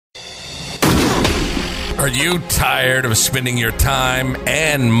Are you tired of spending your time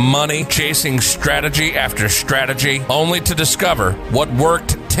and money chasing strategy after strategy only to discover what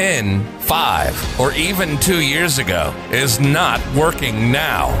worked 10, 5, or even 2 years ago is not working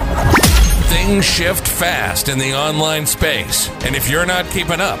now? Things shift fast in the online space, and if you're not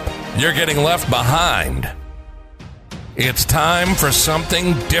keeping up, you're getting left behind. It's time for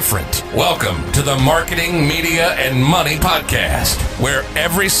something different. Welcome to the Marketing, Media, and Money Podcast, where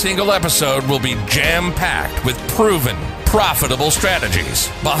every single episode will be jam-packed with proven, profitable strategies,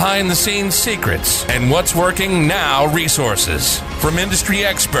 behind-the-scenes secrets, and what's working now resources from industry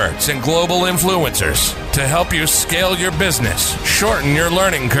experts and global influencers to help you scale your business, shorten your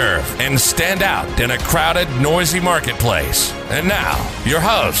learning curve, and stand out in a crowded, noisy marketplace. And now, your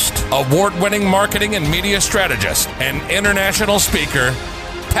host, award-winning marketing and media strategist, and international speaker,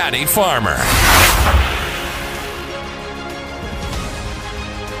 Patty Farmer.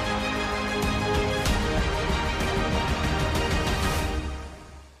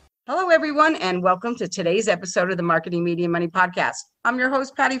 Hello, everyone, and welcome to today's episode of the Marketing, Media, and Money Podcast. I'm your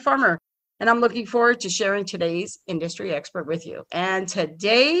host, Patty Farmer, and I'm looking forward to sharing today's industry expert with you. And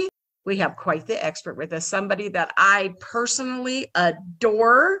today, we have quite the expert with us, somebody that I personally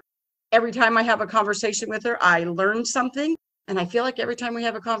adore. Every time I have a conversation with her, I learn something, and I feel like every time we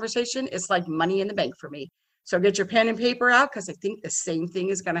have a conversation, it's like money in the bank for me. So get your pen and paper out, because I think the same thing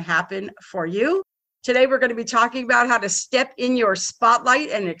is going to happen for you. Today, we're going to be talking about how to step in your spotlight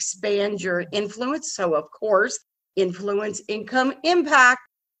and expand your influence. So, of course, influence, income, impact.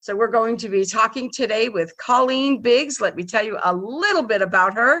 So we're going to be talking today with Colleen Biggs. Let me tell you a little bit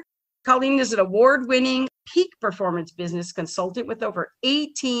about her. Colleen is an award-winning peak performance business consultant with over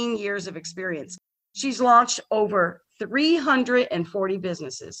 18 years of experience. She's launched over 340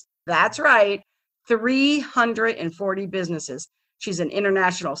 businesses. That's right, 340 businesses. She's an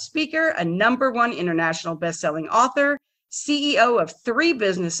international speaker, a #1 international best-selling author, CEO of 3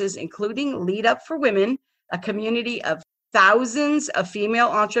 businesses, including Lead Up for Women, a community of thousands of female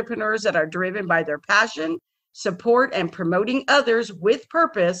entrepreneurs that are driven by their passion, support, and promoting others with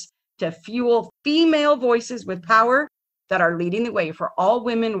purpose to fuel female voices with power that are leading the way for all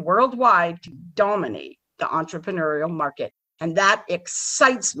women worldwide to dominate the entrepreneurial market. And that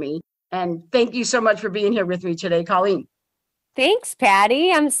excites me. And thank you so much for being here with me today, Colleen. Thanks,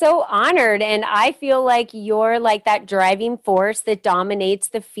 Patty. I'm so honored. And I feel like you're like that driving force that dominates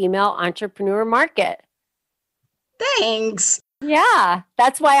the female entrepreneur market. Thanks. Yeah,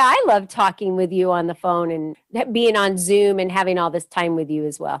 that's why I love talking with you on the phone and being on Zoom and having all this time with you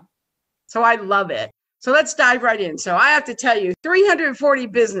as well. So I love it. So let's dive right in. So I have to tell you, 340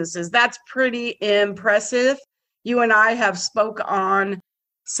 businesses, that's pretty impressive. You and I have spoke on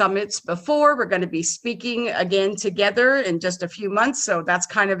summits before. We're going to be speaking again together in just a few months. So that's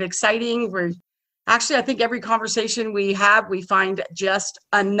kind of exciting. I think every conversation we have, we find just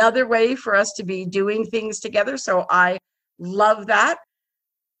another way for us to be doing things together. So I love that.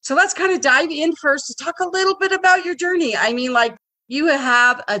 So let's kind of dive in first to talk a little bit about your journey. I mean, like, you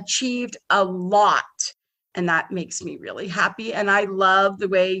have achieved a lot, and that makes me really happy. And I love the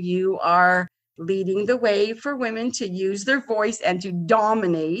way you are leading the way for women to use their voice and to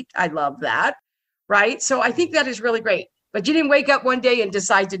dominate. I love that, right? So I think that is really great. But you didn't wake up one day and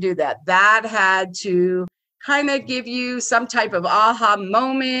decide to do that. That had to kind of give you some type of aha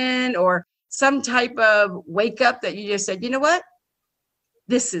moment or some type of wake up that you just said, you know what?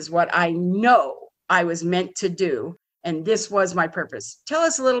 This is what I know I was meant to do. And this was my purpose. Tell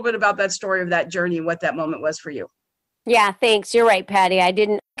us a little bit about that story of that journey and what that moment was for you. Yeah, thanks. You're right, Patty. I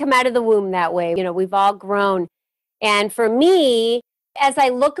didn't come out of the womb that way. You know, we've all grown. And for me, as I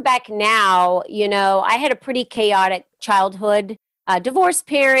look back now, you know, I had a pretty chaotic childhood, divorced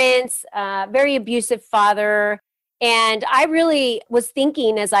parents, very abusive father. And I really was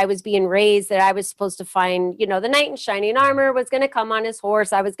thinking as I was being raised that I was supposed to find, you know, the knight in shining armor was going to come on his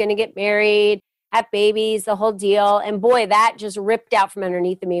horse. I was going to get married, have babies, the whole deal. And boy, that just ripped out from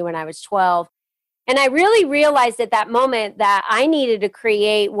underneath of me when I was 12. And I really realized at that moment that I needed to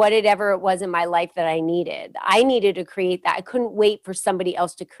create whatever it was in my life that I needed. I needed to create that. I couldn't wait for somebody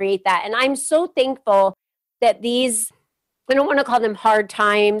else to create that. And I'm so thankful that these, I don't want to call them hard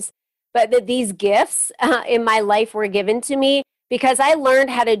times, but that these gifts in my life were given to me because I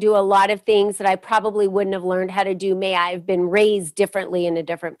learned how to do a lot of things that I probably wouldn't have learned how to do may I have been raised differently in a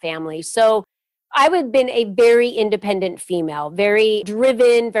different family. So I would have been a very independent female, very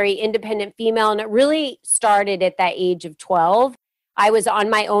driven, very independent female. And it really started at that age of 12. I was on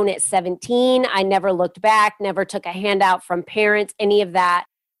my own at 17. I never looked back, never took a handout from parents, any of that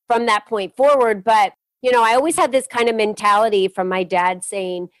from that point forward. But I always had this kind of mentality from my dad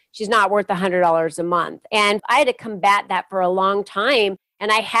saying she's not worth $100 a month. And I had to combat that for a long time.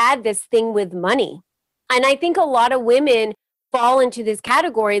 And I had this thing with money. And I think a lot of women fall into this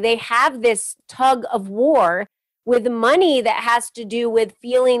category. They have this tug of war with money that has to do with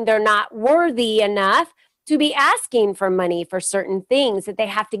feeling they're not worthy enough to be asking for money for certain things, that they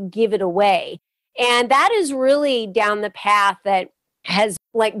have to give it away. And that is really down the path that has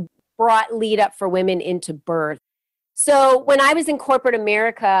brought Lead Up for Women into birth. So when I was in corporate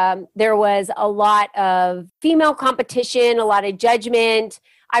America, there was a lot of female competition, a lot of judgment.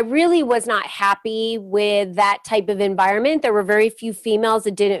 I really was not happy with that type of environment. There were very few females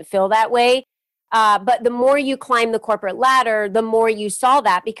that didn't feel that way. But the more you climb the corporate ladder, the more you saw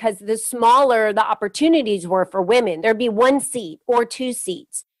that, because the smaller the opportunities were for women. There'd be one seat or two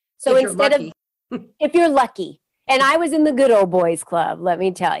seats. So if you're lucky, and I was in the good old boys club, let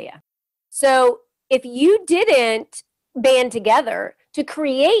me tell you. So if you didn't band together to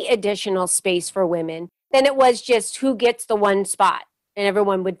create additional space for women, then it was just who gets the one spot, and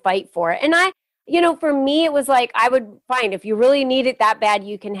everyone would fight for it. And for me, it was like, I would find if you really need it that bad,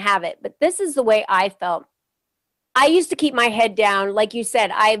 you can have it. But this is the way I felt. I used to keep my head down. Like you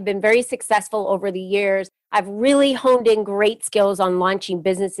said, I've been very successful over the years. I've really honed in great skills on launching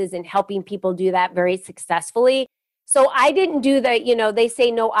businesses and helping people do that very successfully. So I didn't do the, they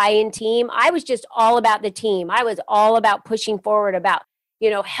say no I in team. I was just all about the team. I was all about pushing forward, about,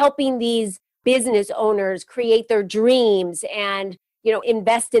 helping these business owners create their dreams and,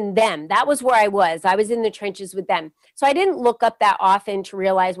 invest in them. That was where I was. I was in the trenches with them. So I didn't look up that often to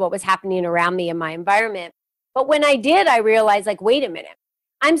realize what was happening around me in my environment. But when I did, I realized, wait a minute,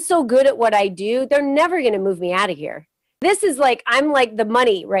 I'm so good at what I do. They're never going to move me out of here. This is I'm like the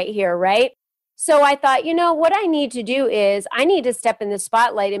money right here, right? So I thought, what I need to do is I need to step in the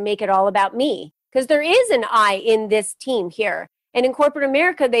spotlight and make it all about me, because there is an I in this team here. And in corporate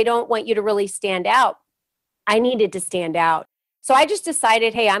America, they don't want you to really stand out. I needed to stand out. So I just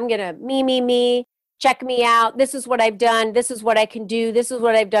decided, hey, I'm going to me, check me out. This is what I've done. This is what I can do. This is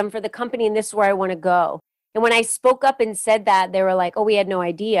what I've done for the company. And this is where I want to go. And when I spoke up and said that, they were like, oh, we had no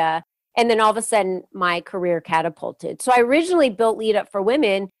idea. And then all of a sudden, my career catapulted. So I originally built Lead Up for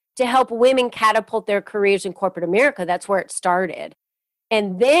Women to help women catapult their careers in corporate America. That's where it started.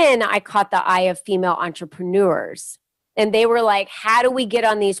 And then I caught the eye of female entrepreneurs. And they were like, how do we get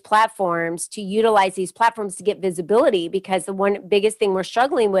on these platforms to utilize these platforms to get visibility? Because the one biggest thing we're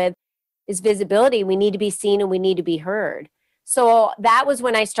struggling with is visibility. We need to be seen and we need to be heard. So that was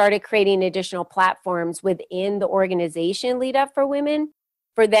when I started creating additional platforms within the organization Lead Up for Women,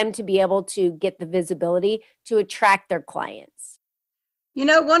 for them to be able to get the visibility to attract their clients.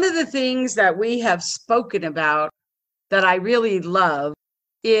 One of the things that we have spoken about that I really love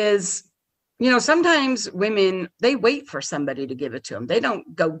is, sometimes women, they wait for somebody to give it to them. They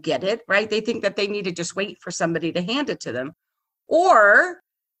don't go get it, right? They think that they need to just wait for somebody to hand it to them. Or,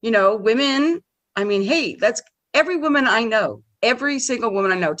 women, hey, every woman I know, every single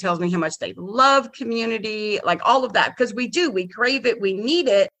woman I know tells me how much they love community, like all of that, because we crave it, we need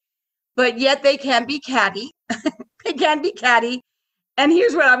it, but yet they can be catty. They can be catty. And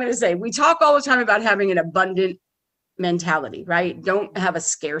here's what I'm going to say. We talk all the time about having an abundant mentality, right? Don't have a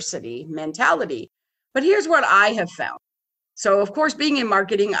scarcity mentality. But here's what I have found. So, of course, being in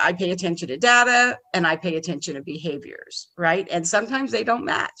marketing, I pay attention to data and I pay attention to behaviors, right? And sometimes they don't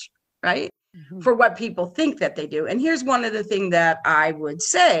match, right? For what people think that they do. And here's one of the things that I would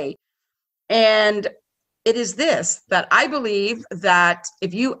say, and it is this, that I believe that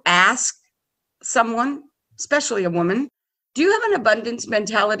if you ask someone, especially a woman, do you have an abundance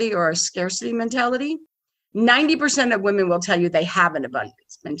mentality or a scarcity mentality? 90% of women will tell you they have an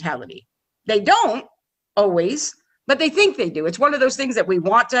abundance mentality. They don't always, but they think they do. It's one of those things that we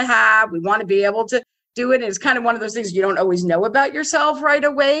want to have. We want to be able to do it. And it's kind of one of those things you don't always know about yourself right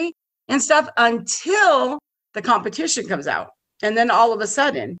away and stuff until the competition comes out. And then all of a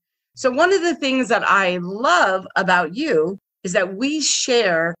sudden. So one of the things that I love about you is that we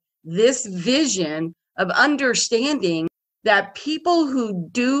share this vision of understanding that people who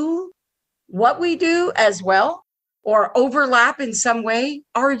do what we do as well or overlap in some way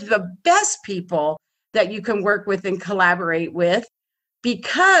are the best people that you can work with and collaborate with,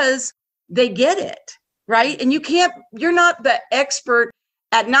 because they get it, right? And you're not the expert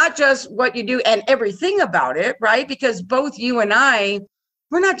at not just what you do and everything about it, right? Because both you and I,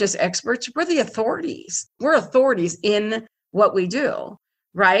 we're not just experts, we're the authorities. We're authorities in what we do,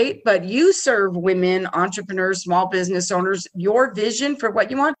 right? But you serve women, entrepreneurs, small business owners, your vision for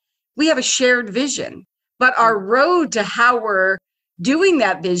what you want. We have a shared vision, but our road to how we're doing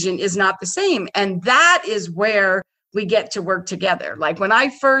that vision is not the same. And that is where we get to work together. Like when I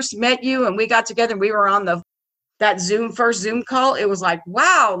first met you and we got together and we were on that first Zoom call, it was like,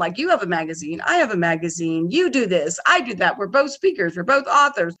 wow, like you have a magazine, I have a magazine, you do this, I do that. We're both speakers, we're both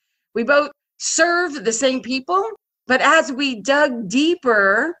authors, we both serve the same people. But as we dug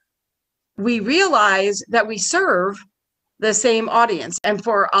deeper, we realized that we serve the same audience. And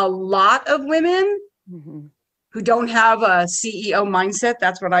for a lot of women who don't have a CEO mindset,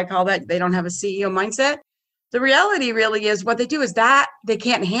 that's what I call that. They don't have a CEO mindset. The reality really is what they do is that they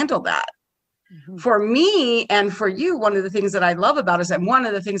can't handle that. For me and for you, one of the things that I love about us, and one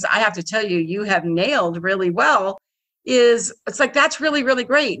of the things I have to tell you, you have nailed really well, is it's like, that's really, really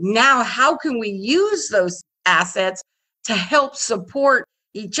great. Now, how can we use those assets to help support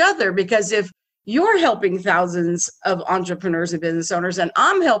each other? Because if you're helping thousands of entrepreneurs and business owners, and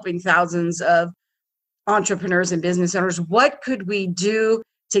I'm helping thousands of entrepreneurs and business owners, what could we do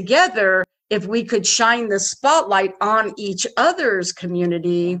together if we could shine the spotlight on each other's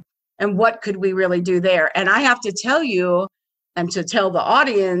community? And what could we really do there? And I have to tell you, and to tell the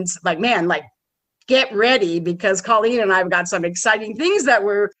audience, like, man, like, get ready, because Colleen and I have got some exciting things that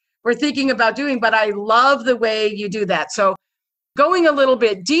we're thinking about doing, but I love the way you do that. So going a little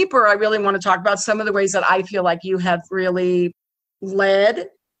bit deeper, I really want to talk about some of the ways that I feel like you have really led,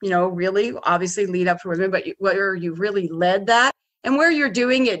 really obviously lead up for women, but where you really led that and where you're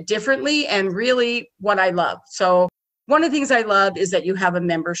doing it differently, and really what I love. So one of the things I love is that you have a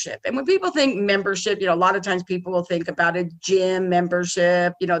membership. And when people think membership, a lot of times people will think about a gym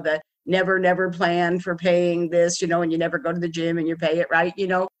membership, the never plan for paying this, and you never go to the gym and you pay it, right?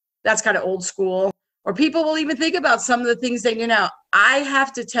 That's kind of old school. Or people will even think about some of the things that, I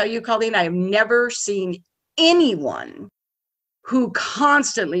have to tell you, Colleen, I have never seen anyone who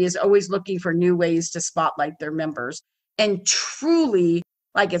constantly is always looking for new ways to spotlight their members. And truly,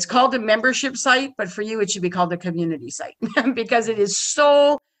 like, it's called a membership site, but for you, it should be called a community site because it is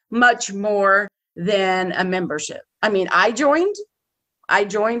so much more than a membership. I mean, I joined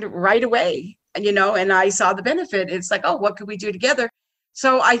right away, and I saw the benefit. It's like, oh, what could we do together?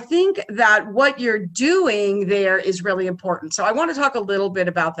 So I think that what you're doing there is really important. So I want to talk a little bit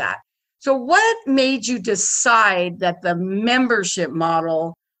about that. So what made you decide that the membership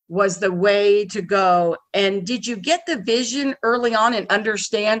model was the way to go? And did you get the vision early on and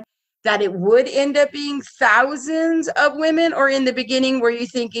understand that it would end up being thousands of women? Or in the beginning, were you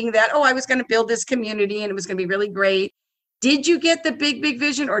thinking that, oh, I was going to build this community and it was going to be really great? Did you get the big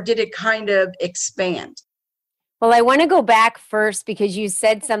vision, or did it kind of expand? Well, I want to go back first because you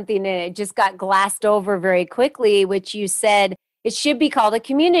said something and it just got glassed over very quickly, which you said it should be called a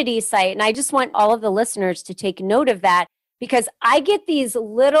community site. And I just want all of the listeners to take note of that, because I get these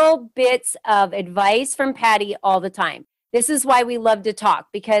little bits of advice from Patty all the time. This is why we love to talk,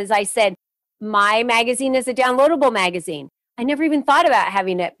 because I said, my magazine is a downloadable magazine. I never even thought about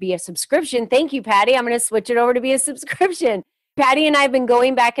having it be a subscription. Thank you, Patty. I'm going to switch it over to be a subscription. Patty and I have been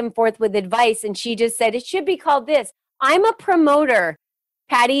going back and forth with advice, and she just said, it should be called this. I'm a promoter.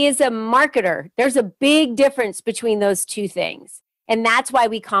 Patty is a marketer. There's a big difference between those two things. And that's why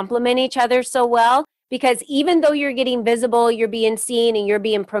we complement each other so well, because even though you're getting visible, you're being seen, and you're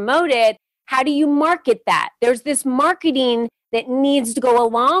being promoted, how do you market that? There's this marketing that needs to go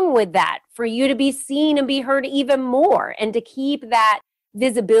along with that for you to be seen and be heard even more, and to keep that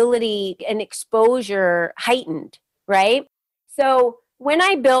visibility and exposure heightened, right? So when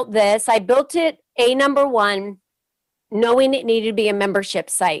I built this, I built it, number one, knowing it needed to be a membership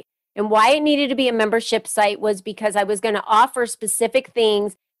site. And why it needed to be a membership site was because I was going to offer specific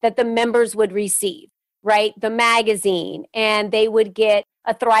things that the members would receive, right? The magazine, and they would get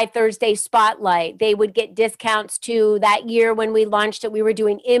a Thrive Thursday spotlight. They would get discounts to that year when we launched it. We were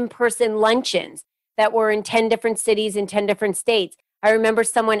doing in-person luncheons that were in 10 different cities in 10 different states. I remember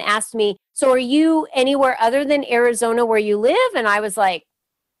someone asked me, so are you anywhere other than Arizona where you live? And I was like,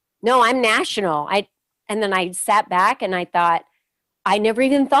 no, I'm national. And then I sat back and I thought, I never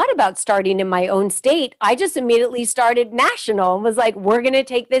even thought about starting in my own state. I just immediately started national and was like, we're going to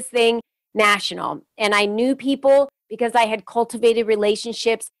take this thing national. And I knew people because I had cultivated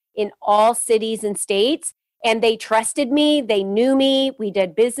relationships in all cities and states, and they trusted me. They knew me. We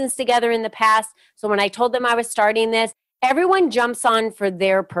did business together in the past. So when I told them I was starting this, everyone jumps on for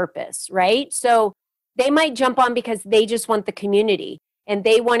their purpose, right? So they might jump on because they just want the community, and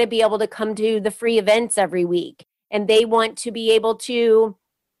they want to be able to come to the free events every week, and they want to be able to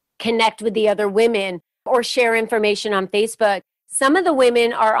connect with the other women or share information on Facebook. Some of the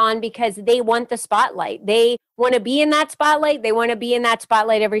women are on because they want the spotlight. They want to be in that spotlight. They want to be in that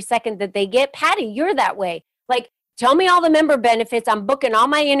spotlight every second that they get. Patty, you're that way. Like, Tell me all the member benefits. I'm booking all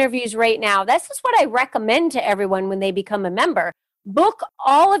my interviews right now. This is what I recommend to everyone when they become a member. Book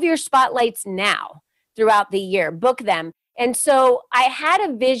all of your spotlights now throughout the year. Book them. And so I had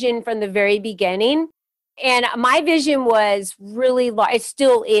a vision from the very beginning. And my vision was really large. It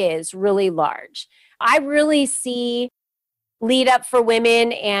still is really large. I really see Lead Up for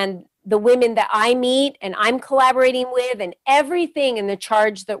Women and the women that I meet and I'm collaborating with, and everything in the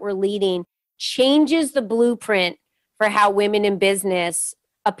charge that we're leading changes the blueprint for how women in business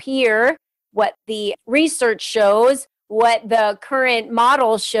appear, what the research shows, what the current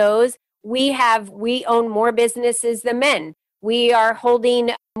model shows. We own more businesses than men. We are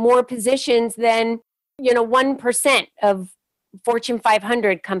holding more positions than 1% of Fortune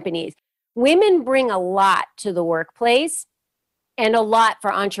 500 companies. Women bring a lot to the workplace and a lot for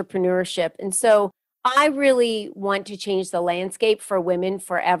entrepreneurship. And so I really want to change the landscape for women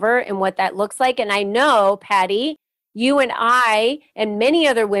forever and what that looks like. And I know, Patty, you and I and many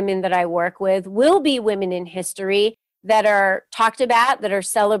other women that I work with will be women in history that are talked about, that are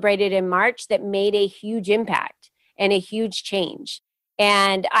celebrated in March, that made a huge impact and a huge change.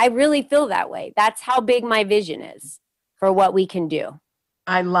 And I really feel that way. That's how big my vision is for what we can do.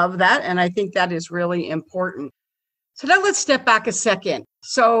 I love that. And I think that is really important. So now let's step back a second.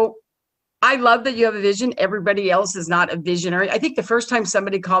 So I love that you have a vision. Everybody else is not a visionary. I think the first time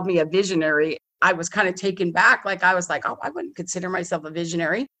somebody called me a visionary, I was kind of taken back. I was like, oh, I wouldn't consider myself a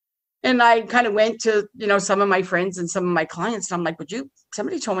visionary. And I kind of went to, some of my friends and some of my clients. And I'm like,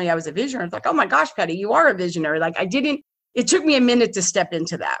 somebody told me I was a visionary. I was like, oh my gosh, Patty, you are a visionary. It took me a minute to step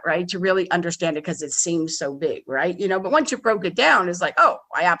into that, right? To really understand it because it seems so big, right? But once you broke it down, it's like, oh,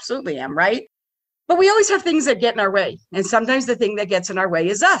 I absolutely am, right? But we always have things that get in our way. And sometimes the thing that gets in our way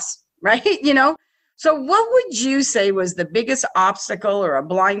is us, right? So what would you say was the biggest obstacle or a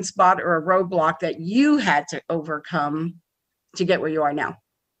blind spot or a roadblock that you had to overcome to get where you are now?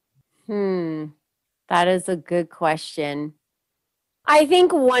 That is a good question. I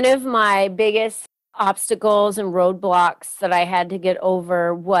think one of my biggest obstacles and roadblocks that I had to get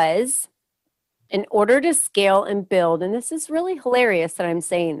over was, in order to scale and build, and this is really hilarious that I'm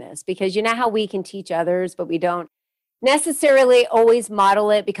saying this, because you know how we can teach others, but we don't necessarily always model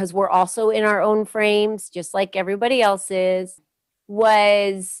it because we're also in our own frames, just like everybody else is,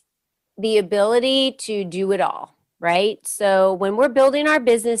 was the ability to do it all, right? So when we're building our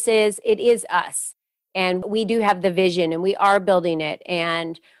businesses, it is us. And we do have the vision and we are building it.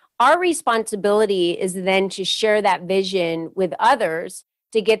 And our responsibility is then to share that vision with others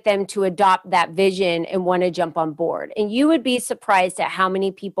to get them to adopt that vision and want to jump on board. And you would be surprised at how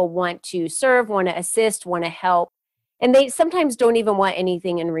many people want to serve, want to assist, want to help. And they sometimes don't even want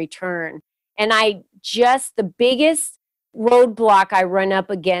anything in return. And the biggest roadblock I run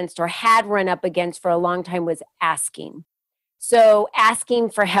up against or had run up against for a long time was asking. So asking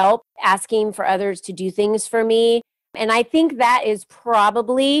for help, asking for others to do things for me. And I think that is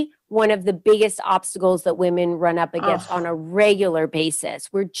probably one of the biggest obstacles that women run up against on a regular basis.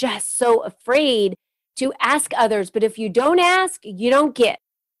 We're just so afraid to ask others. But if you don't ask, you don't get,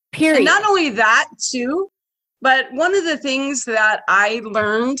 period. And not only that too, but one of the things that I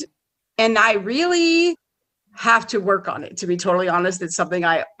learned, and I really have to work on it, to be totally honest, it's something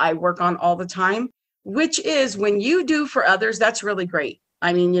I work on all the time, which is when you do for others, that's really great.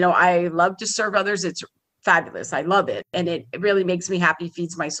 I mean, I love to serve others. It's fabulous. I love it. And it really makes me happy,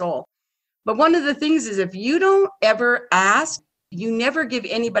 feeds my soul. But one of the things is if you don't ever ask, you never give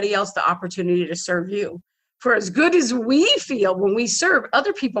anybody else the opportunity to serve you. For as good as we feel when we serve,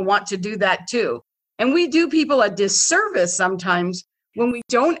 other people want to do that too. And we do people a disservice sometimes when we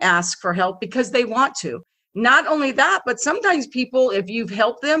don't ask for help because they want to. Not only that, but sometimes people, if you've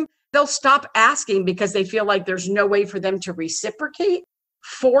helped them, they'll stop asking because they feel like there's no way for them to reciprocate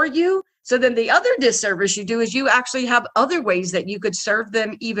for you. So then the other disservice you do is you actually have other ways that you could serve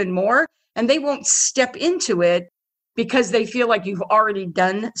them even more, and they won't step into it because they feel like you've already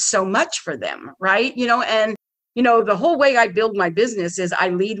done so much for them, right? The whole way I build my business is I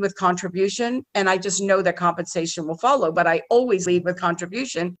lead with contribution, and I just know that compensation will follow, but I always lead with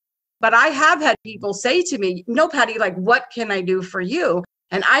contribution. But I have had people say to me, no, Patty, what can I do for you?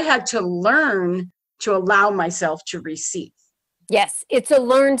 And I had to learn to allow myself to receive. Yes, it's a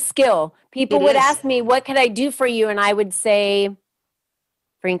learned skill. People would ask me, what can I do for you? And I would say,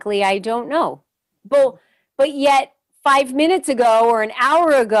 frankly, I don't know. But yet 5 minutes ago or an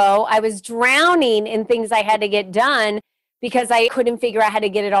hour ago, I was drowning in things I had to get done because I couldn't figure out how to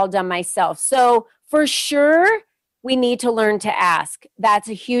get it all done myself. So for sure, we need to learn to ask. That's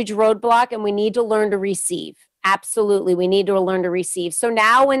a huge roadblock, and we need to learn to receive. Absolutely. We need to learn to receive. So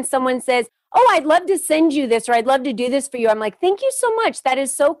now when someone says, oh, I'd love to send you this, or I'd love to do this for you, I'm like, thank you so much. That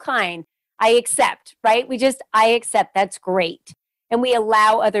is so kind. I accept, right? I accept. That's great. And we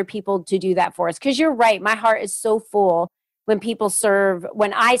allow other people to do that for us. Because you're right. My heart is so full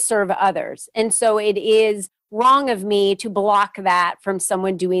when I serve others. And so it is wrong of me to block that from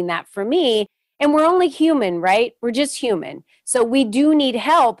someone doing that for me. And we're only human, right? We're just human. So we do need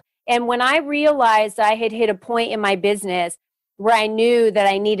help. And when I realized I had hit a point in my business where I knew that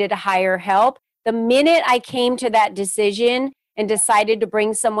I needed to hire help, the minute I came to that decision and decided to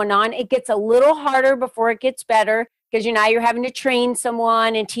bring someone on, it gets a little harder before it gets better, because you're having to train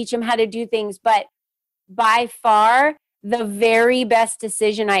someone and teach them how to do things. But by far, the very best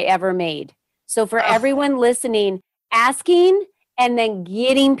decision I ever made. So for everyone listening, asking and then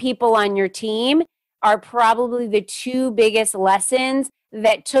getting people on your team are probably the two biggest lessons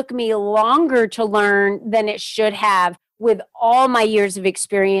that took me longer to learn than it should have, with all my years of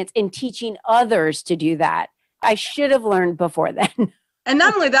experience in teaching others to do that. I should have learned before then. And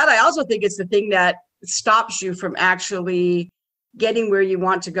not only that, I also think it's the thing that stops you from actually getting where you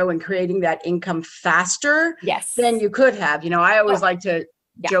want to go and creating that income faster than you could have. I always like to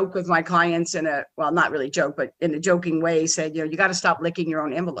joke with my clients not really joke, but in a joking way, said, you got to stop licking your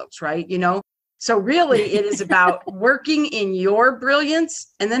own envelopes, right? So really it is about working in your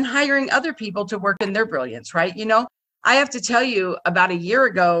brilliance and then hiring other people to work in their brilliance, right? I have to tell you, about a year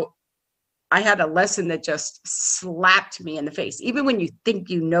ago, I had a lesson that just slapped me in the face. Even when you think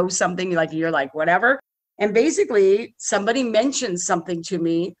you know something, you're like, whatever. And basically somebody mentioned something to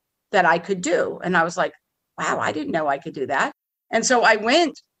me that I could do. And I was like, wow, I didn't know I could do that. And so I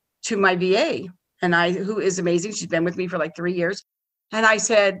went to my VA, who is amazing. She's been with me for like 3 years. And I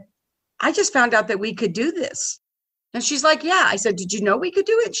said, I just found out that we could do this. And she's like, yeah. I said, did you know we could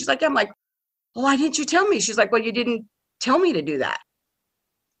do it? She's like, I'm like, well, why didn't you tell me? She's like, well, you didn't tell me to do that.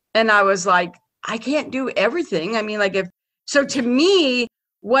 And I was like, I can't do everything. I mean, so to me,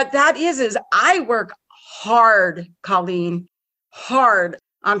 what that is I work hard, Colleen, hard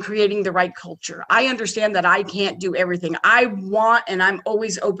on creating the right culture. I understand that I can't do everything. I want, and I'm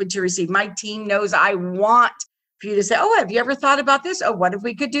always open to receive. My team knows I want for you to say, oh, have you ever thought about this? Oh, what if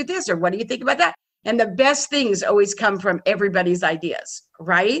we could do this? Or what do you think about that? And the best things always come from everybody's ideas,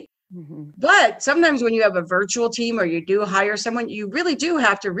 right? Mm-hmm. But sometimes when you have a virtual team or you do hire someone, you really do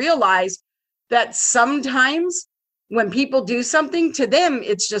have to realize that sometimes when people do something, to them,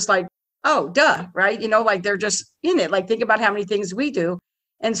 it's just like, oh, duh, right? They're just in it. Think about how many things we do.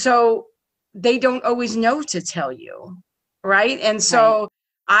 And so they don't always know to tell you, right? And so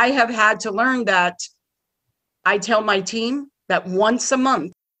I have had to learn that I tell my team that once a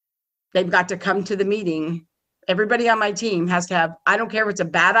month, they've got to come to the meeting. Everybody on my team has to have, I don't care if it's a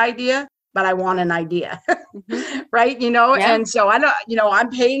bad idea, but I want an idea, right? And so I don't, I'm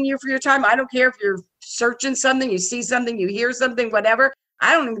paying you for your time. I don't care if you're searching something, you see something, you hear something, whatever.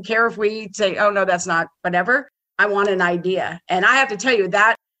 I don't even care if we say, oh no, that's not whatever. I want an idea. And I have to tell you,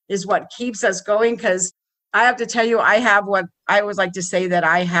 that is what keeps us going. Because I have to tell you, I have what I always like to say, that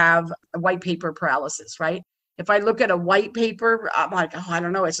I have a white paper paralysis, right? If I look at a white paper, I'm like, oh, I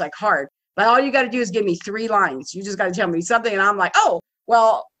don't know. It's hard. But all you got to do is give me 3 lines. You just got to tell me something. And I'm like, oh,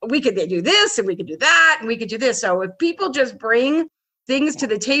 well, we could do this and we could do that and we could do this. So if people just bring things to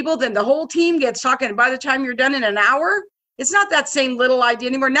the table, then the whole team gets talking. And by the time you're done in an hour, it's not that same little idea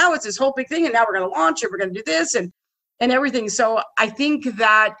anymore. Now it's this whole big thing. And now we're going to launch it. We're going to do this and everything. So I think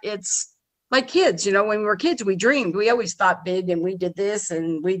that it's like kids, when we were kids, we dreamed. We always thought big and we did this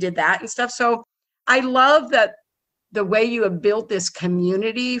and we did that and stuff. So I love that the way you have built this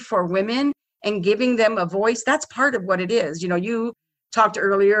community for women and giving them a voice. That's part of what it is. You talked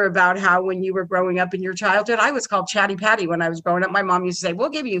earlier about how when you were growing up in your childhood, I was called Chatty Patty when I was growing up. My mom used to say, we'll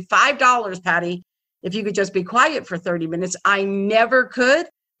give you $5, Patty, if you could just be quiet for 30 minutes. I never could,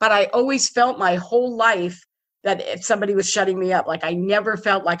 but I always felt my whole life that if somebody was shutting me up, I never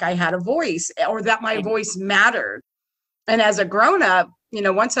felt like I had a voice or that my voice mattered. And as a grown up,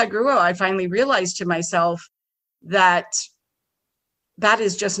 once I grew up, I finally realized to myself that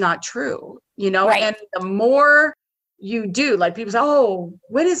is just not true, right. And the more you do, people say, oh,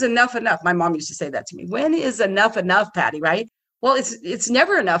 when is enough enough? My mom used to say that to me. When is enough enough, Patty, right? Well, it's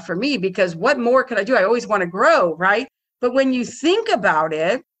never enough for me, because what more could I do? I always want to grow, right? But when you think about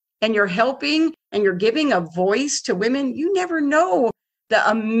it and you're helping and you're giving a voice to women, you never know the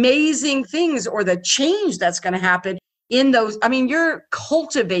amazing things or the change that's going to happen in those. I mean, you're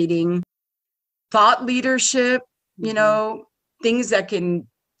cultivating thought leadership, things that can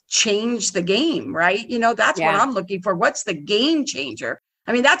change the game, right? That's what I'm looking for. What's the game changer?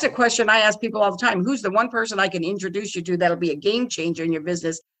 I mean, that's a question I ask people all the time. Who's the one person I can introduce you to that'll be a game changer in your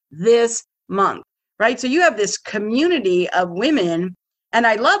business this month, right? So you have this community of women, and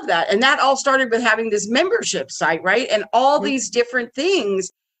I love that. And that all started with having this membership site, right? And all these different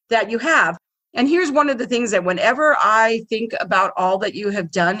things that you have. And here's one of the things that whenever I think about all that you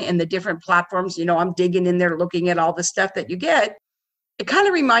have done in the different platforms, you know, I'm digging in there, looking at all the stuff that you get. It kind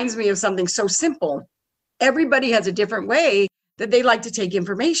of reminds me of something so simple. Everybody has a different way that they like to take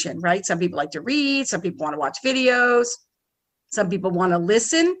information, right? Some people like to read, some people want to watch videos, some people want to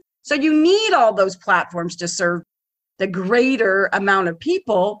listen. So you need all those platforms to serve the greater amount of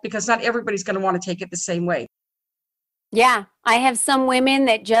people, because not everybody's going to want to take it the same way. Yeah, I have some women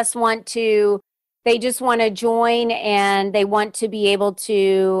that they just want to join, and they want to be able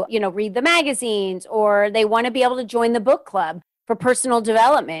to, you know, read the magazines, or they want to be able to join the book club for personal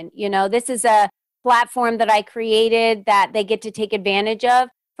development. You know, this is a platform that I created that they get to take advantage of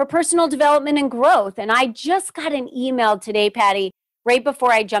for personal development and growth. And I just got an email today, Patty, right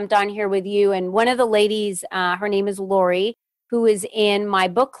before I jumped on here with you. And one of the ladies, her name is Lori, who is in my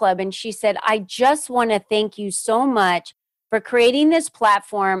book club. And she said, I just want to thank you so much for creating this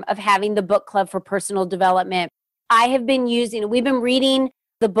platform of having the book club for personal development. We've been reading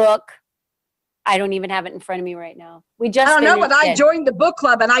the book. I don't even have it in front of me right now. I don't know, but I joined the book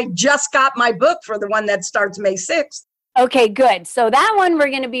club and I just got my book for the one that starts May 6th. Okay, good. So that one we're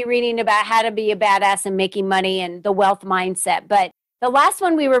going to be reading about how to be a badass and making money and the wealth mindset. But the last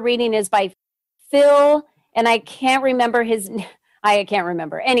one we were reading is by Phil, and I can't remember I can't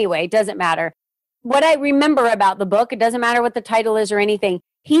remember. Anyway, it doesn't matter. What I remember about the book, it doesn't matter what the title is or anything.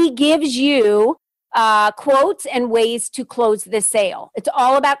 He gives you quotes and ways to close the sale. It's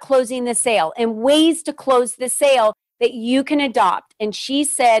all about closing the sale and ways to close the sale that you can adopt. And she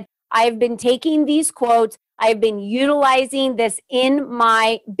said, I've been taking these quotes, I've been utilizing this in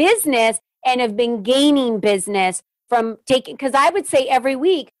my business, and have been gaining business from because I would say every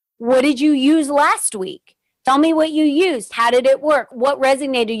week, what did you use last week? Tell me what you used. How did it work? What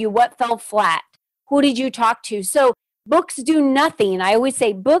resonated you? What fell flat? Who did you talk to? So books do nothing. I always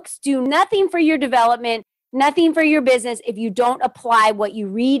say books do nothing for your development, nothing for your business if you don't apply what you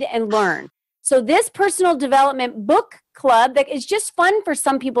read and learn. So this personal development book club that is just fun for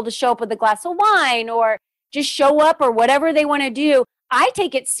some people to show up with a glass of wine or just show up or whatever they want to do. I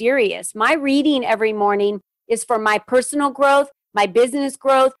take it serious. My reading every morning is for my personal growth, my business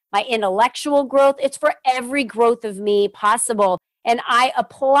growth, my intellectual growth. It's for every growth of me possible. And I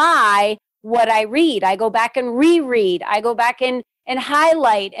apply what I read. I go back and reread. I go back and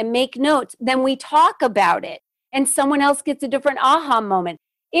highlight and make notes. Then we talk about it and someone else gets a different aha moment.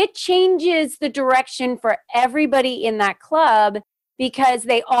 It changes the direction for everybody in that club because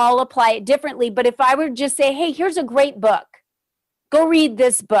they all apply it differently. But if I were to just say, hey, here's a great book, go read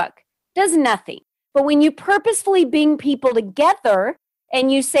this book, does nothing. But when you purposefully bring people together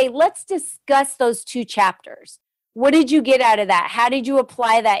and you say, let's discuss those 2 chapters. What did you get out of that? How did you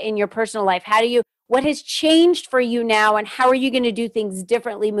apply that in your personal life? What has changed for you now? And how are you going to do things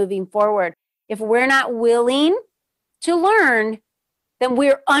differently moving forward? If we're not willing to learn, then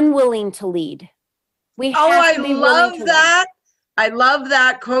we're unwilling to lead. I love that. I love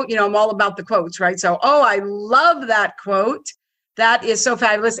that quote. You know, I'm all about the quotes, right? So, I love that quote. That is so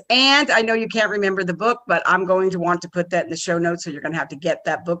fabulous. And I know you can't remember the book, but I'm going to want to put that in the show notes. So you're going to have to get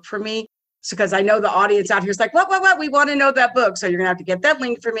that book for me. Because I know the audience out here is like, what? We want to know that book. So you're going to have to get that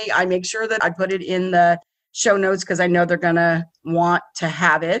link for me. I make sure that I put it in the show notes because I know they're going to want to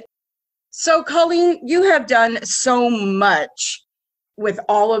have it. So Colleen, you have done so much with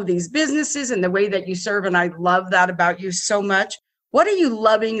all of these businesses and the way that you serve. And I love that about you so much. What are you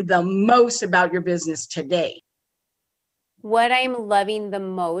loving the most about your business today? What I'm loving the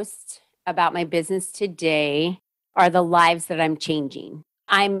most about my business today are the lives that I'm changing.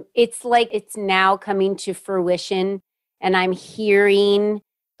 It's like it's now coming to fruition, and I'm hearing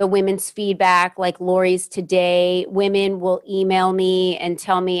the women's feedback like Lori's today. Women will email me and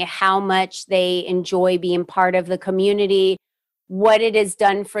tell me how much they enjoy being part of the community, what it has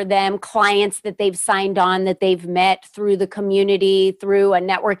done for them, clients that they've signed on that they've met through the community, through a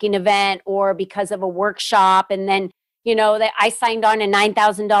networking event or because of a workshop. And then, you know, that I signed on a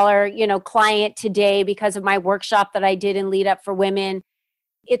 $9,000, client today because of my workshop that I did in Lead Up for Women.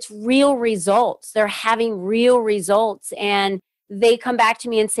 It's real results. They're having real results. And they come back to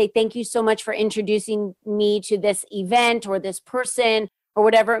me and say, thank you so much for introducing me to this event or this person or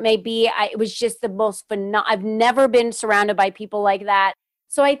whatever it may be. It was just the most phenomenal. I've never been surrounded by people like that.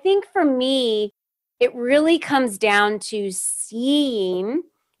 So I think for me, it really comes down to seeing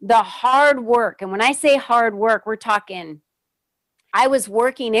the hard work. And when I say hard work, we're talking I was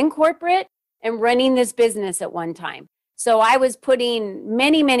working in corporate and running this business at one time. So I was putting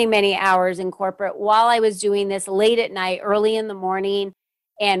many, many, many hours in corporate while I was doing this late at night, early in the morning,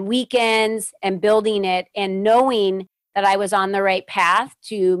 and weekends, and building it and knowing that I was on the right path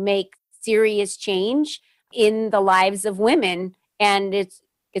to make serious change in the lives of women. And it's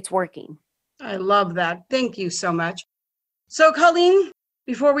working. I love that. Thank you so much. So Colleen,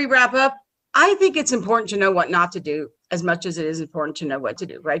 before we wrap up, I think it's important to know what not to do as much as it is important to know what to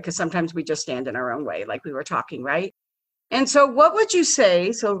do, right? Because sometimes we just stand in our own way, like we were talking, right? And so what would you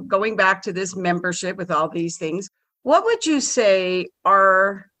say, so going back to this membership with all these things, what would you say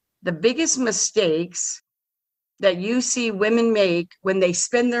are the biggest mistakes that you see women make when they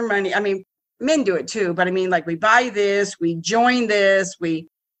spend their money? I mean, men do it too, but I mean, like we buy this, we join this, we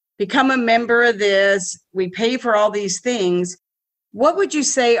become a member of this, we pay for all these things. What would you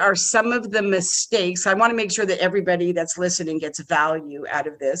say are some of the mistakes? I want to make sure that everybody that's listening gets value out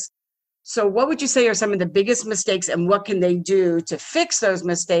of this. So what would you say are some of the biggest mistakes, and what can they do to fix those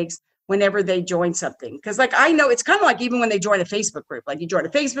mistakes whenever they join something? Because like, I know it's kind of like even when they join a Facebook group, like you join a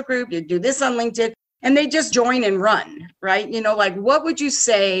Facebook group, you do this on LinkedIn, and they just join and run, right? You know, like what would you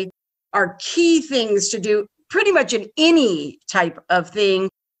say are key things to do pretty much in any type of thing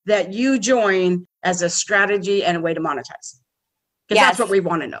that you join as a strategy and a way to monetize? Because that's what we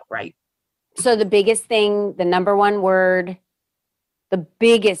want to know, right? So the biggest thing, the number one word, the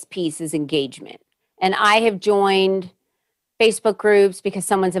biggest piece is engagement. And I have joined Facebook groups because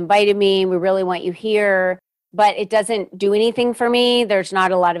someone's invited me. We really want you here, but it doesn't do anything for me. There's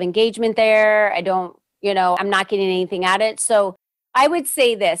not a lot of engagement there. I don't, I'm not getting anything out of it. So I would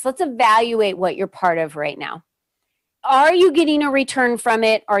say this, let's evaluate what you're part of right now. Are you getting a return from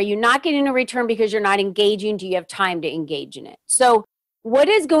it? Are you not getting a return because you're not engaging? Do you have time to engage in it? So what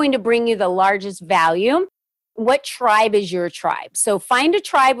is going to bring you the largest value? What tribe is your tribe? So find a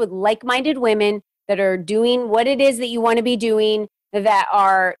tribe with like-minded women that are doing what it is that you want to be doing,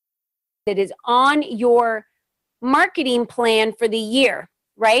 that is on your marketing plan for the year,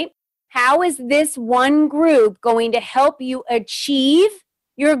 right? How is this one group going to help you achieve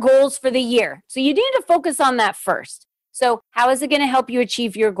your goals for the year? So you need to focus on that first. So how is it going to help you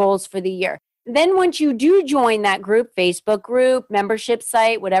achieve your goals for the year? Then once you do join that group, Facebook group, membership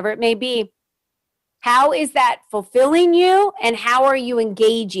site, whatever it may be, how is that fulfilling you, and how are you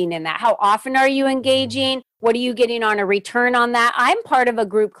engaging in that? How often are you engaging? What are you getting on a return on that? I'm part of a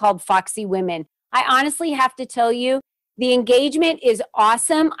group called Foxy Women. I honestly have to tell you, the engagement is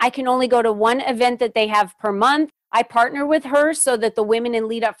awesome. I can only go to one event that they have per month. I partner with her so that the women in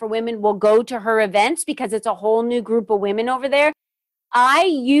Lead Up for Women will go to her events because it's a whole new group of women over there. I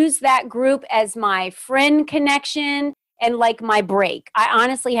use that group as my friend connection and like my break. I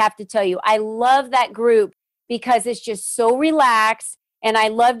honestly have to tell you, I love that group because it's just so relaxed, and I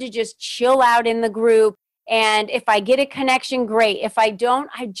love to just chill out in the group. And if I get a connection, great. If I don't,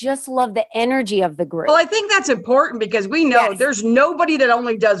 I just love the energy of the group. Well, I think that's important because we know there's nobody that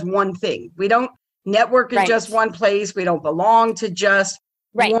only does one thing. We don't network in just one place. We don't belong to just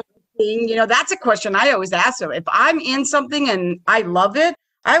one thing. That's a question I always ask them. If I'm in something and I love it,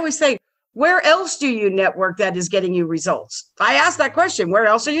 I always say, where else do you network that is getting you results? I ask that question. Where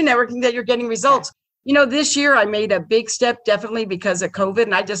else are you networking that you're getting results? This year I made a big step, definitely because of COVID.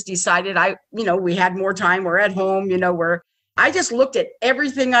 And I just decided we had more time. We're at home, I just looked at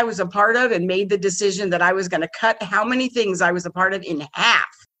everything I was a part of and made the decision that I was going to cut how many things I was a part of in half.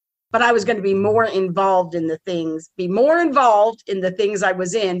 But I was going to be more involved in the things I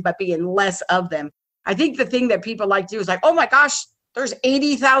was in, but be in less of them. I think the thing that people like to do is like, oh my gosh, there's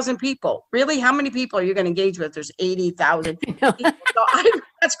 80,000 people. Really? How many people are you going to engage with? There's 80,000 people.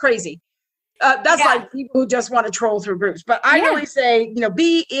 That's crazy. That's like people who just want to troll through groups. But I really say,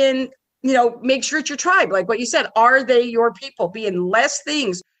 be in, make sure it's your tribe. Like what you said, are they your people? Be in less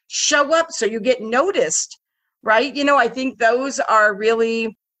things. Show up so you get noticed, right? I think those are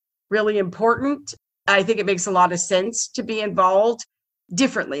really, really important. I think it makes a lot of sense to be involved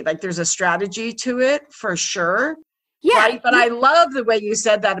differently. Like there's a strategy to it for sure. Yeah. Right. But I love the way you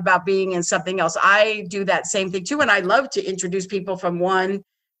said that about being in something else. I do that same thing too. And I love to introduce people from one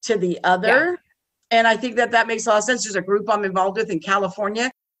to the other. Yeah. And I think that makes a lot of sense. There's a group I'm involved with in California.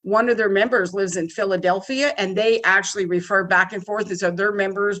 One of their members lives in Philadelphia, and they actually refer back and forth. And so their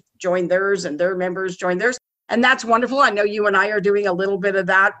members join theirs and their members join theirs. And that's wonderful. I know you and I are doing a little bit of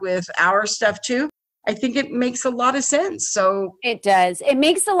that with our stuff too. I think it makes a lot of sense. So it does. It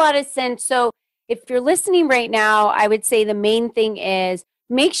makes a lot of sense. So if you're listening right now, I would say the main thing is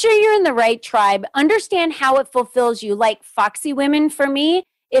make sure you're in the right tribe. Understand how it fulfills you. Like Foxy Women for me,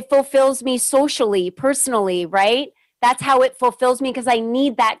 it fulfills me socially, personally, right? that's how it fulfills me because I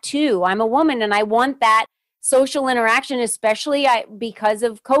need that too. I'm a woman and I want that social interaction, especially because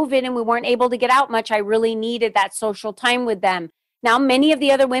of COVID and we weren't able to get out much. I really needed that social time with them. Now, many of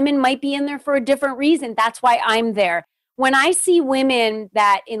the other women might be in there for a different reason. That's why I'm there. When I see women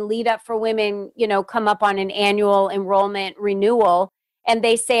that in Lead Up for Women, come up on an annual enrollment renewal and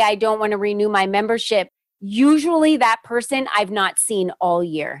they say, I don't want to renew my membership, usually that person I've not seen all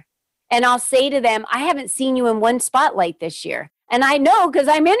year. And I'll say to them, I haven't seen you in one spotlight this year. And I know because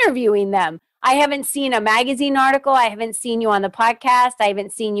I'm interviewing them. I haven't seen a magazine article. I haven't seen you on the podcast. I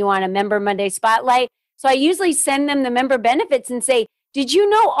haven't seen you on a Member Monday Spotlight. So I usually send them the member benefits and say, did you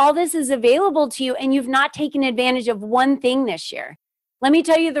know all this is available to you and you've not taken advantage of one thing this year? Let me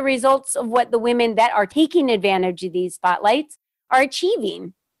tell you the results of what the women that are taking advantage of these spotlights are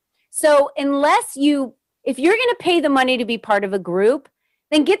achieving. So if you're going to pay the money to be part of a group,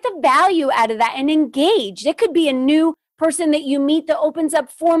 then get the value out of that and engage. It could be a new person that you meet that opens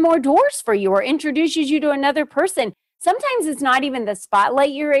up 4 more doors for you or introduces you to another person. Sometimes it's not even the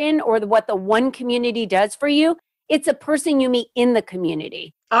spotlight you're in or what the one community does for you. It's a person you meet in the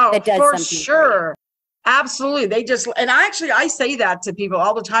community that does for something sure. Absolutely. I say that to people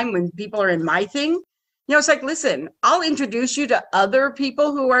all the time when people are in my thing. It's like, listen, I'll introduce you to other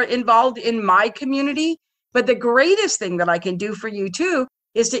people who are involved in my community. But the greatest thing that I can do for you too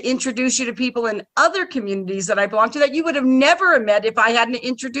is to introduce you to people in other communities that I belong to that you would have never met if I hadn't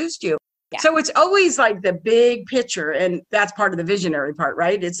introduced you. Yeah. So it's always like the big picture, and that's part of the visionary part,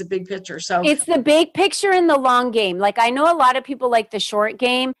 right? It's a big picture. So it's the big picture and the long game. Like I know a lot of people like the short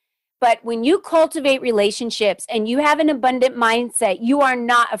game, but when you cultivate relationships and you have an abundant mindset, you are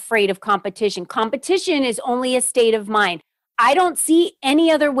not afraid of competition. Competition is only a state of mind. I don't see any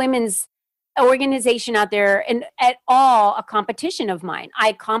other women's organization out there and at all a competition of mine.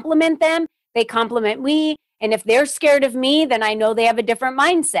 I compliment them, they compliment me, and if they're scared of me, then I know they have a different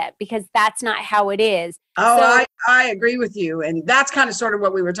mindset because that's not how it is. I agree with you, and that's kind of sort of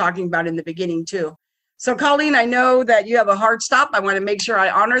what we were talking about in the beginning too. So Colleen, I know that you have a hard stop. I want to make sure I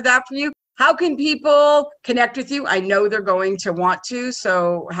honor that for you. How can people connect with you? I know they're going to want to,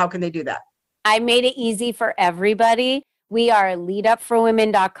 so how can they do that? I made it easy for everybody. We are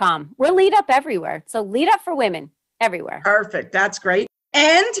leadupforwomen.com. We're Lead Up everywhere. So Lead Up for Women everywhere. Perfect. That's great.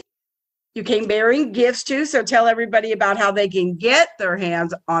 And you came bearing gifts too. So tell everybody about how they can get their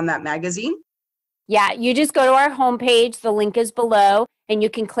hands on that magazine. Yeah, you just go to our homepage. The link is below and you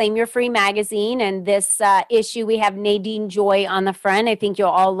can claim your free magazine. And this issue, we have Nadine Joy on the front. I think you'll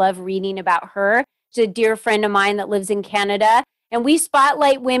all love reading about her. She's a dear friend of mine that lives in Canada. And we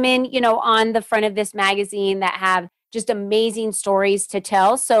spotlight women, on the front of this magazine that have just amazing stories to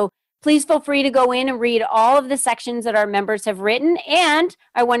tell. So please feel free to go in and read all of the sections that our members have written. And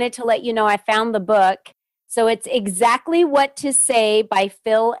I wanted to let you know I found the book. So it's Exactly What to Say by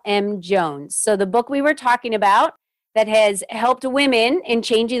Phil M. Jones. So the book we were talking about that has helped women in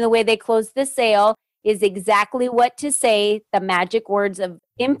changing the way they close the sale is Exactly What to Say, The Magic Words of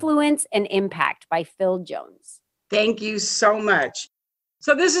Influence and Impact by Phil Jones. Thank you so much.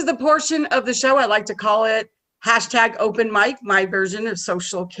 So this is the portion of the show I like to call it #open mic, my version of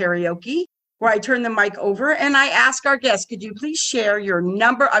social karaoke, where I turn the mic over and I ask our guests, could you please share your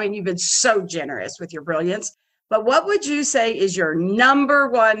number? I mean, you've been so generous with your brilliance, but what would you say is your number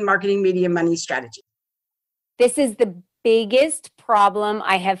one marketing media money strategy? This is the biggest problem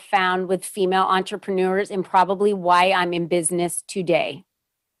I have found with female entrepreneurs and probably why I'm in business today.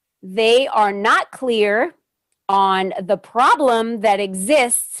 They are not clear on the problem that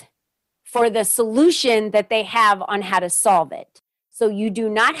exists for the solution that they have on how to solve it. So you do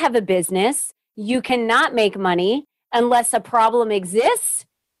not have a business. You cannot make money unless a problem exists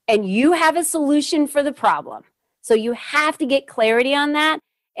and you have a solution for the problem. So you have to get clarity on that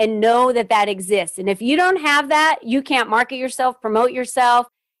and know that that exists. And if you don't have that, you can't market yourself, promote yourself.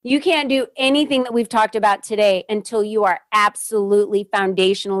 You can't do anything that we've talked about today until you are absolutely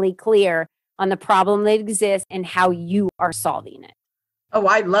foundationally clear on the problem that exists and how you are solving it. Oh,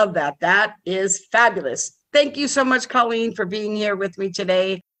 I love that. That is fabulous. Thank you so much, Colleen, for being here with me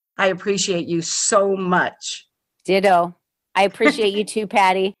today. I appreciate you so much. Ditto. I appreciate you too,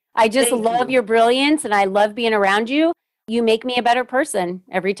 Patty. I just love your brilliance and I love being around you. You make me a better person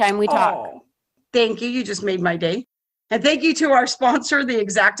every time we talk. Oh, thank you. You just made my day. And thank you to our sponsor, the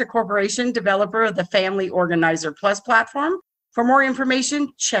Exacta Corporation, developer of the Family Organizer Plus platform. For more information,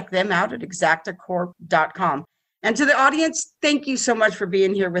 check them out at exactacorp.com. And to the audience, thank you so much for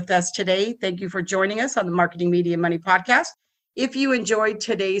being here with us today. Thank you for joining us on the Marketing Media Money Podcast. If you enjoyed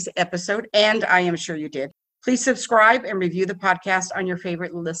today's episode, and I am sure you did, please subscribe and review the podcast on your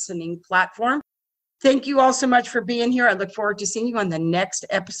favorite listening platform. Thank you all so much for being here. I look forward to seeing you on the next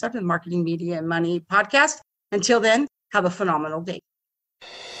episode of the Marketing, Media, and Money podcast. Until then, have a phenomenal day.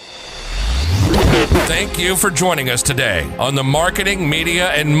 Thank you for joining us today on the Marketing,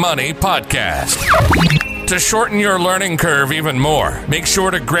 Media, and Money podcast. To shorten your learning curve even more, make sure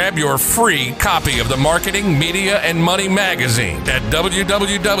to grab your free copy of the Marketing, Media, and Money magazine at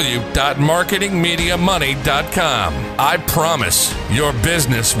www.marketingmediamoney.com. I promise your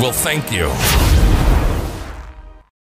business will thank you.